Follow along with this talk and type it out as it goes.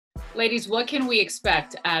Ladies, what can we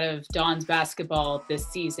expect out of Dawn's basketball this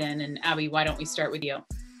season? And Abby, why don't we start with you?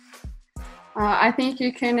 I think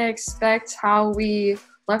you can expect how we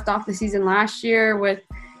left off the season last year with,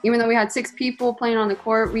 even though we had 6 people playing on the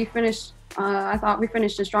court, we finished, I thought we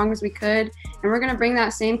finished as strong as we could. And we're going to bring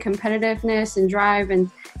that same competitiveness and drive and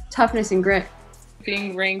toughness and grit.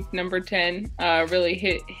 Being ranked number 10 really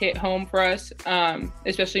hit home for us,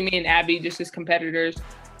 especially me and Abby, just as competitors.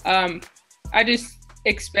 I just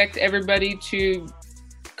expect everybody to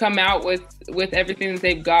come out with everything that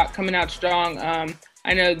they've got, coming out strong.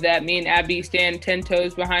 I know that me and Abby stand 10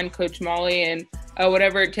 toes behind Coach Molly, and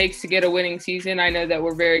whatever it takes to get a winning season, I know that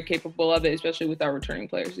we're very capable of it, especially with our returning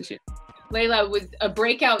players this year. Leilah, with a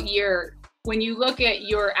breakout year, when you look at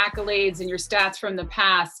your accolades and your stats from the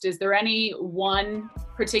past, is there any one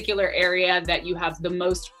particular area that you have the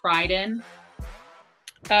most pride in?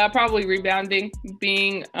 Probably rebounding,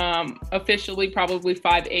 being officially probably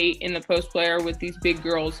 5'8" in the post player with these big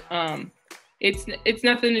girls. It's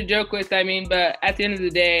nothing to joke with. I mean, but at the end of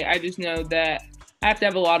the day, I just know that I have to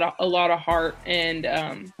have a lot of heart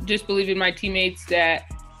and just believe in my teammates that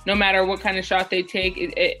no matter what kind of shot they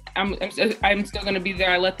take, I'm still going to be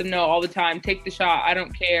there. I let them know all the time, take the shot. I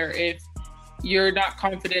don't care if you're not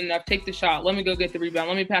confident enough, take the shot. Let me go get the rebound.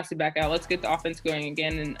 Let me pass it back out. Let's get the offense going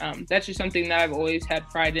again. And that's just something that I've always had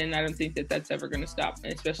pride in. I don't think that that's ever going to stop,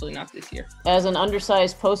 especially not this year. As an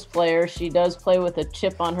undersized post player, she does play with a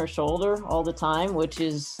chip on her shoulder all the time, which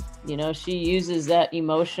is, she uses that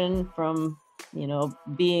emotion from,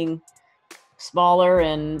 being smaller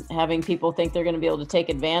and having people think they're going to be able to take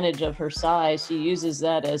advantage of her size. She uses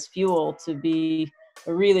that as fuel to be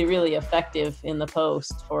really, really effective in the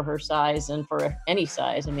post for her size and for any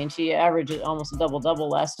size. I mean, she averaged almost a double-double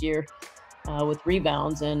last year with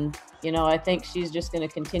rebounds. And, I think she's just going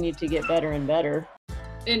to continue to get better and better.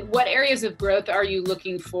 And what areas of growth are you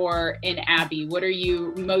looking for in Abby? What are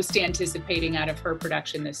you most anticipating out of her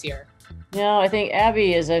production this year? I think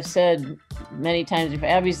Abby, as I've said many times,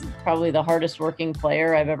 Abby's probably the hardest working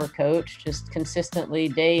player I've ever coached, just consistently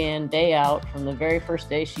day in, day out from the very first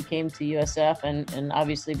day she came to USF. And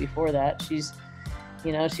obviously before that, she's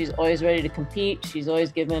always ready to compete. She's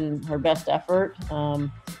always given her best effort.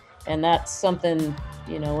 And that's something,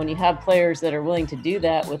 when you have players that are willing to do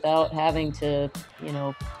that without having to,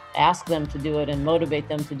 ask them to do it and motivate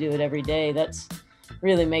them to do it every day, that's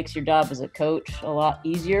really makes your job as a coach a lot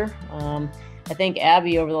easier. I think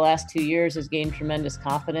Abby over the last 2 years has gained tremendous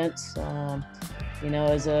confidence.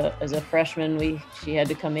 As a freshman, she had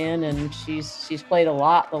to come in, and she's played a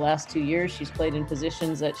lot the last 2 years. She's played in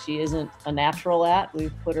positions that she isn't a natural at. We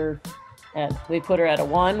put her at a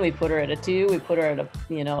 1, we put her at a 2, we put her at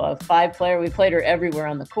a 5 player. We played her everywhere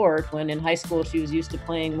on the court, when in high school she was used to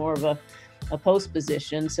playing more of a post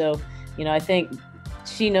position. So, I think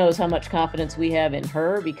she knows how much confidence we have in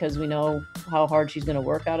her because we know how hard she's going to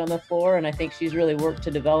work out on the floor. And I think she's really worked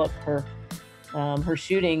to develop her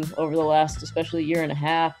shooting over the last, especially year and a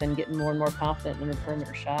half, and getting more and more confident in her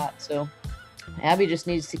perimeter shot. So Abby just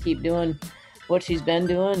needs to keep doing what she's been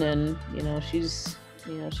doing. And, she's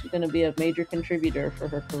going to be a major contributor for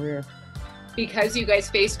her career. Because you guys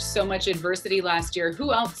faced so much adversity last year,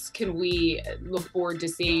 who else can we look forward to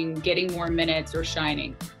seeing getting more minutes or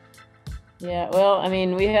shining? Yeah, well, I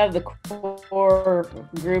mean, we have the core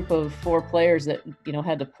group of 4 players that,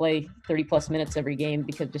 had to play 30-plus minutes every game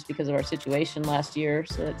because of our situation last year.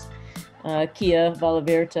 So it's Kia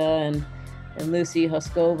Valaverta and Lucy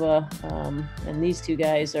Huskova. And these 2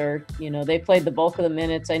 guys are, they played the bulk of the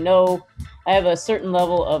minutes. I know I have a certain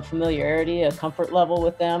level of familiarity, a comfort level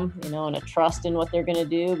with them, and a trust in what they're going to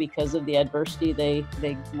do because of the adversity they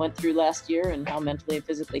went through last year and how mentally and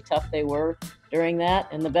physically tough they were during that.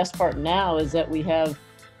 And the best part now is that we have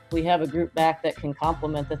a group back that can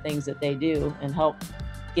complement the things that they do and help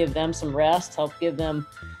give them some rest, help give them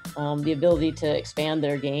the ability to expand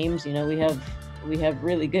their games. We have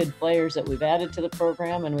really good players that we've added to the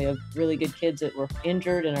program, and we have really good kids that were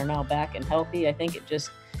injured and are now back and healthy. I think it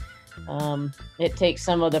takes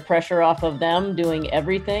some of the pressure off of them doing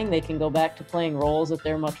everything. They can go back to playing roles that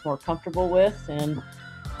they're much more comfortable with. And,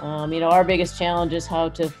 our biggest challenge is how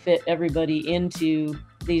to fit everybody into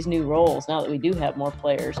these new roles now that we do have more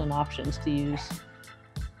players and options to use.